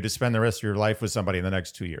pushing you to spend the rest of your life with somebody in the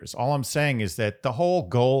next 2 years. All I'm saying is that the whole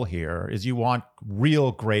goal here is you want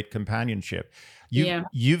real great companionship.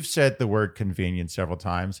 You've said the word convenient several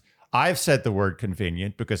times. I've said the word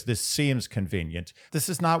convenient because this seems convenient. This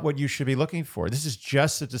is not what you should be looking for. This is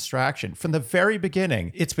just a distraction. From the very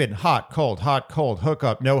beginning, it's been hot, cold,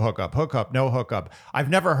 hookup, no hookup. I've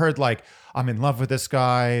never heard like, I'm in love with this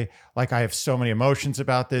guy. Like I have so many emotions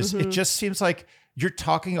about this. Mm-hmm. It just seems like you're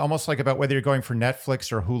talking almost like about whether you're going for Netflix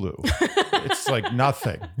or Hulu. It's like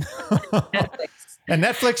nothing. Netflix. And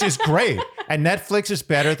Netflix is great. And Netflix is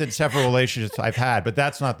better than several relationships I've had, but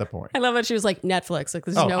that's not the point. I love that she was like Netflix. Like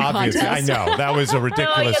there's no obviously. contest. I know. That was a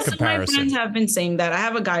ridiculous comparison. My friends have been saying that. I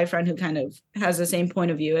have a guy friend who kind of has the same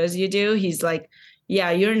point of view as you do. He's like,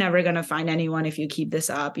 yeah, you're never going to find anyone if you keep this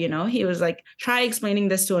up. He was like, try explaining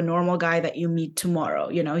this to a normal guy that you meet tomorrow.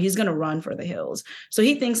 He's going to run for the hills. So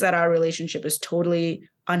he thinks that our relationship is totally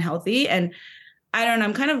unhealthy. And I don't know.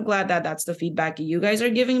 I'm kind of glad that that's the feedback you guys are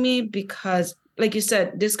giving me because like you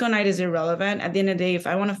said, disco night is irrelevant. At the end of the day, if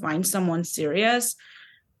I want to find someone serious,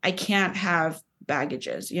 I can't have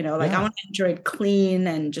baggages, I want to enter it clean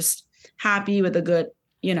and just happy with a good,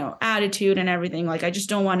 attitude and everything. Like, I just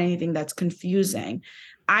don't want anything that's confusing.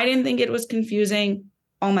 I didn't think it was confusing.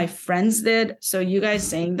 All my friends did. So you guys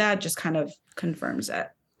saying that just kind of confirms it.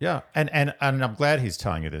 Yeah. And I'm glad he's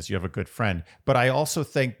telling you this. You have a good friend. But I also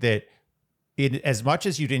think that as much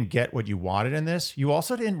as you didn't get what you wanted in this, you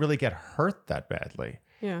also didn't really get hurt that badly.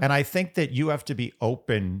 Yeah. And I think that you have to be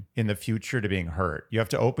open in the future to being hurt. You have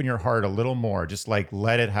to open your heart a little more, just like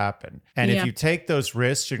let it happen. And if you take those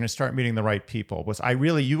risks, you're going to start meeting the right people.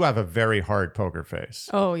 You have a very hard poker face.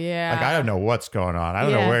 Oh, yeah. Like, I don't know what's going on. I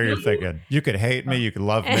don't know where you're thinking. You could hate me. You could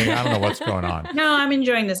love me. I don't know what's going on. No, I'm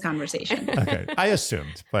enjoying this conversation. Okay. I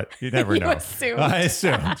assumed, but you never know. I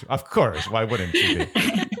assumed. Of course. Why wouldn't you be?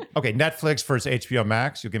 Okay. Netflix versus HBO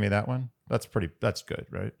Max. You'll give me that one? That's good,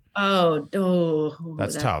 right?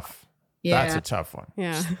 That's tough. Yeah. That's a tough one.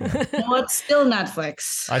 Yeah. Well, it's still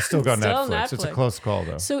Netflix. I still go Netflix. It's a close call,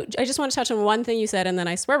 though. So I just want to touch on one thing you said, and then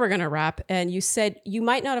I swear we're going to wrap. And you said you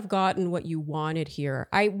might not have gotten what you wanted here.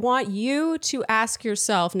 I want you to ask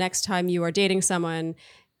yourself next time you are dating someone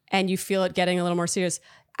and you feel it getting a little more serious,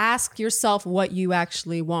 ask yourself what you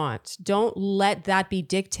actually want. Don't let that be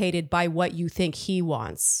dictated by what you think he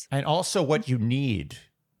wants. And also what you need.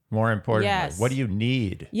 More importantly, what do you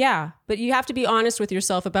need? Yeah, but you have to be honest with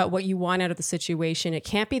yourself about what you want out of the situation. It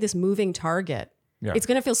can't be this moving target. Yeah. It's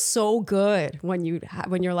going to feel so good when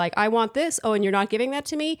you're like, I want this. Oh, and you're not giving that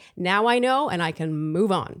to me. Now I know, and I can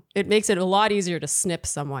move on. It makes it a lot easier to snip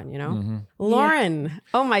someone, Mm-hmm. Lauren,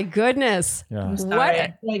 oh my goodness. Yeah. I'm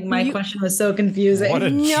sorry. My question was so confusing. What a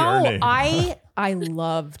journey. I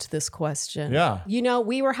loved this question. Yeah.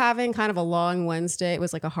 We were having kind of a long Wednesday. It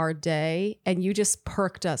was like a hard day, and you just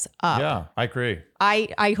perked us up. Yeah, I agree.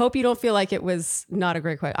 I hope you don't feel like it was not a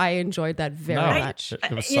great question. I enjoyed that very much.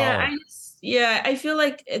 It was solid. I feel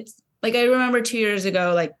like it's like, I remember 2 years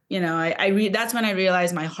ago, like, that's when I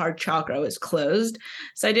realized my heart chakra was closed.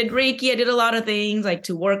 So I did Reiki. I did a lot of things like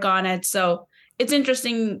to work on it. So it's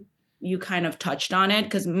interesting. You kind of touched on it,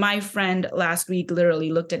 because my friend last week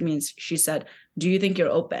literally looked at me and she said, do you think you're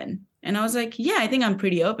open? And I was like, yeah, I think I'm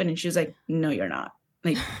pretty open. And she was like, no, you're not.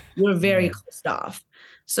 Like, you're very closed off.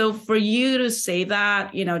 So for you to say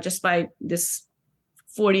that, just by this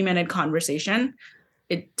 40-minute conversation,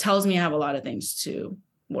 it tells me I have a lot of things to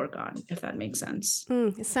work on, if that makes sense.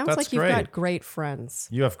 It sounds like you've got great friends.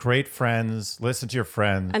 You have great friends. Listen to your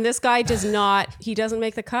friends. And this guy he doesn't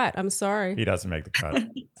make the cut. I'm sorry. He doesn't make the cut.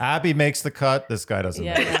 Abby makes the cut. This guy doesn't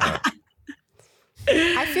make the cut.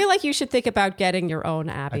 I feel like you should think about getting your own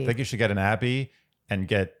Abby. I think you should get an Abby and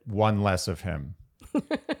get one less of him.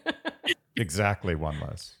 Exactly one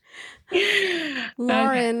less.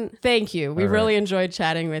 Lauren, thank you. We really enjoyed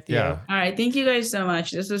chatting with you. Yeah. All right. Thank you guys so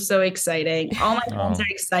much. This was so exciting. All my friends are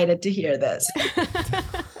excited to hear this.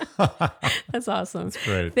 That's awesome. That's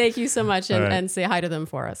great. Thank you so much. And say hi to them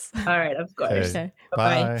for us. All right. Of course. Okay.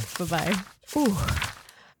 Bye. Bye-bye. Ooh.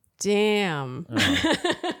 Damn.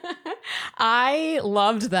 I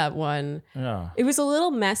loved that one. Yeah. It was a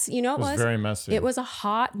little messy. You know, it was very messy. It was a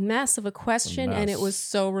hot mess of a question, and it was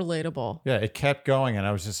so relatable. Yeah, it kept going, and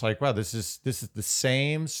I was just like, wow, this is the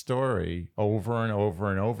same story over and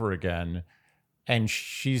over and over again. And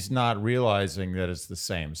she's not realizing that it's the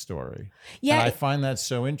same story. Yeah. And I find that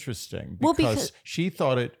so interesting because she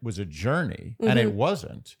thought it was a journey and it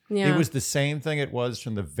wasn't. Yeah. It was the same thing it was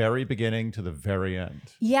from the very beginning to the very end.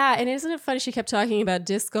 Yeah. And isn't it funny? She kept talking about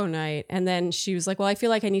disco night. And then she was like, well, I feel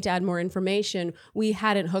like I need to add more information. We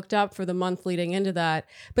hadn't hooked up for the month leading into that.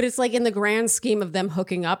 But it's like in the grand scheme of them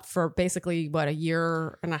hooking up for basically, a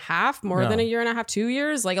year and a half, more than a year and a half, 2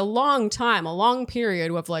 years, like a long time, a long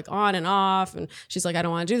period of like on and off. And she's like, I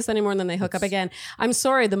don't want to do this anymore. And then they hook up again. I'm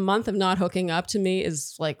sorry. The month of not hooking up to me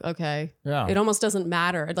is like, okay. Yeah. It almost doesn't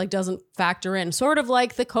matter. It like doesn't factor in. Sort of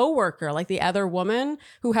like the coworker, like the other woman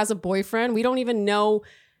who has a boyfriend. We don't even know,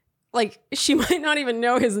 like she might not even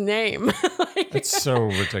know his name. It's so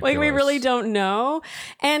ridiculous. Like we really don't know.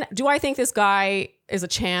 And do I think this guy is a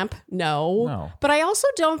champ? No. But I also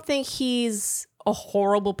don't think he's a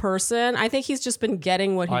horrible person. I think he's just been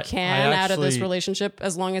getting what he can out of this relationship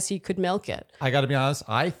as long as he could milk it. I got to be honest.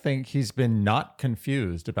 I think he's been not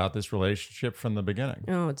confused about this relationship from the beginning.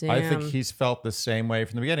 Oh, damn. I think he's felt the same way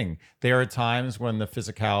from the beginning. There are times when the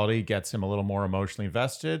physicality gets him a little more emotionally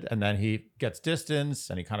invested, and then he gets distance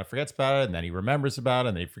and he kind of forgets about it, and then he remembers about it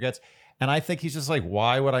and then he forgets. And I think he's just like,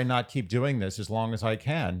 why would I not keep doing this as long as I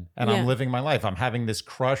can? And I'm living my life. I'm having this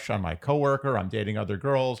crush on my coworker. I'm dating other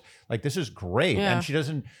girls. Like, this is great. Yeah. And she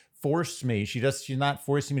doesn't force me. She's not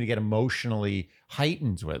forcing me to get emotionally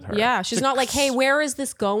heightened with her. Yeah, she's not like, hey, where is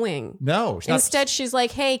this going? No. Instead, she's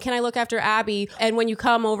like, hey, can I look after Abby? And when you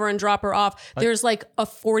come over and drop her off, there's like a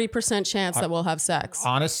 40% chance that we'll have sex.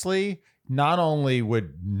 Honestly, not only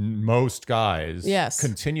would most guys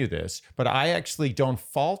continue this, but I actually don't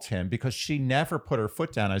fault him because she never put her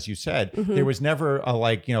foot down, as you said. Mm-hmm. There was never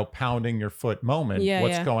a pounding your foot moment.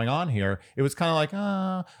 What's going on here? It was kind of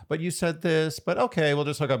like, but you said this, but okay, we'll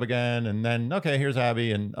just hook up again. And then, okay, here's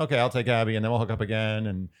Abby. And okay, I'll take Abby and then we'll hook up again.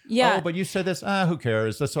 And but you said this, who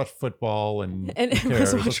cares? Let's watch football and who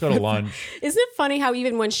cares? Let's go to lunch. Isn't it funny how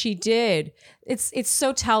even when she did, it's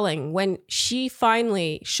so telling when she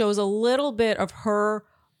finally shows a little bit of her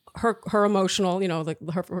emotional,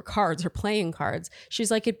 her cards, her playing cards.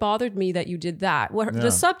 She's like, it bothered me that you did that. The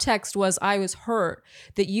subtext was, I was hurt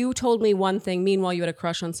that you told me one thing, meanwhile you had a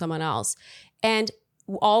crush on someone else. And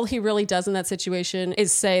all he really does in that situation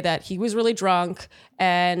is say that he was really drunk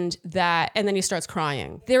and then he starts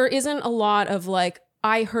crying. There isn't a lot of like,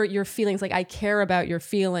 I hurt your feelings, like I care about your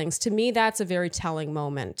feelings. To me, that's a very telling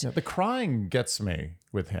moment. Yeah, the crying gets me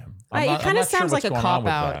with him. It kind of sounds like a cop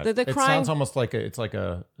out. The crying sounds almost like it's like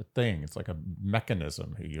a thing. It's like a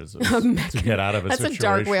mechanism he uses to get out of a situation. That's a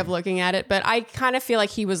dark way of looking at it, but I kind of feel like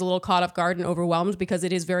he was a little caught off guard and overwhelmed because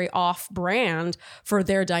it is very off-brand for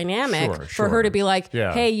their dynamic. For her to be like,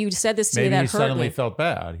 "Hey, you said this to me that hurt me." Maybe he suddenly felt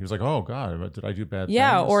bad. He was like, "Oh God, did I do bad?"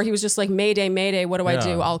 Yeah, things? Or he was just like, "Mayday, Mayday, what do I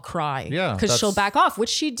do? I'll cry." Yeah, because she'll back off, which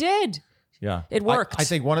she did. Yeah, it worked. I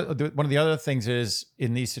think one of the other things is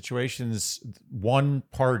in these situations, one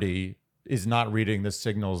party is not reading the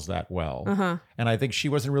signals that well. Uh-huh. And I think she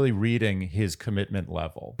wasn't really reading his commitment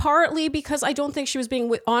level. Partly because I don't think she was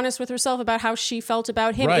being honest with herself about how she felt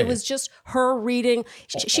about him. Right. It was just her reading.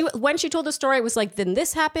 She when she told the story, it was like, then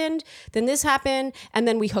this happened, and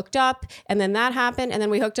then we hooked up, and then that happened, and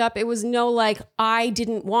then we hooked up. It was no like, I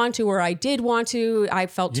didn't want to, or I did want to. I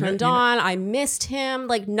felt turned on. I missed him,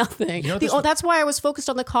 like nothing. That's why I was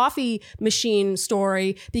focused on the coffee machine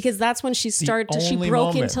story, because that's when she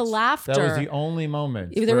broke into laughter. That was the only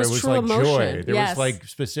moment there was true emotion. Joy. There was like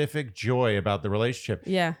specific joy about the relationship.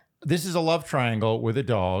 Yeah. This is a love triangle with a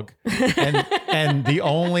dog. And the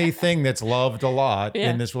only thing that's loved a lot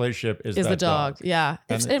in this relationship is the dog. Yeah.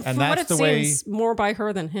 And from what it seems, more by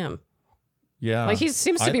her than him. Yeah. Like he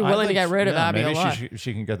seems to be willing to get rid of Abby a lot. Maybe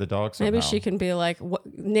she can get the dog somehow. Maybe she can be like,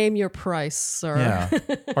 name your price, sir.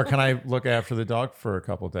 Yeah. Or can I look after the dog for a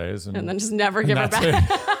couple of days? And then just never give her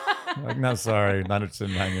back. Like, no, sorry, not interested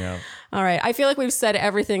in hanging out. All right. I feel like we've said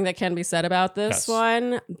everything that can be said about this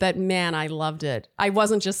one, but man, I loved it. I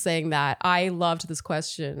wasn't just saying that. I loved this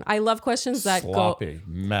question. I love questions that sloppy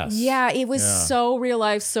mess. Yeah, it was so real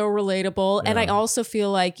life, so relatable. And I also feel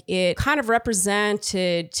like it kind of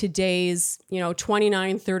represented today's,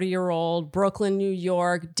 29, 30-year-old Brooklyn, New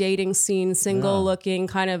York, dating scene, single looking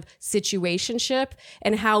kind of situationship,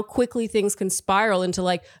 and how quickly things can spiral into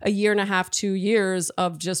like a year and a half, 2 years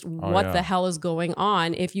of just what the hell is going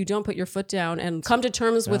on if you don't put your foot down and come to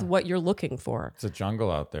terms with what you're looking for. It's a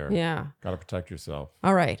jungle out there. Yeah. Got to protect yourself.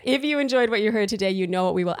 All right. If you enjoyed what you heard today, you know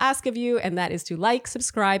what we will ask of you, and that is to like,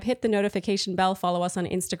 subscribe, hit the notification bell, follow us on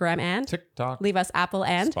Instagram and TikTok, leave us Apple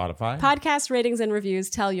and Spotify podcast ratings and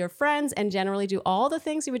reviews, tell your friends, and generally do all the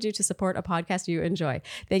things you would do to support a podcast you enjoy.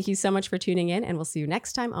 Thank you so much for tuning in, and we'll see you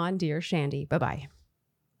next time on Dear Shandy. Bye-bye.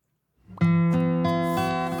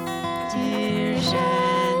 Dear Shandy.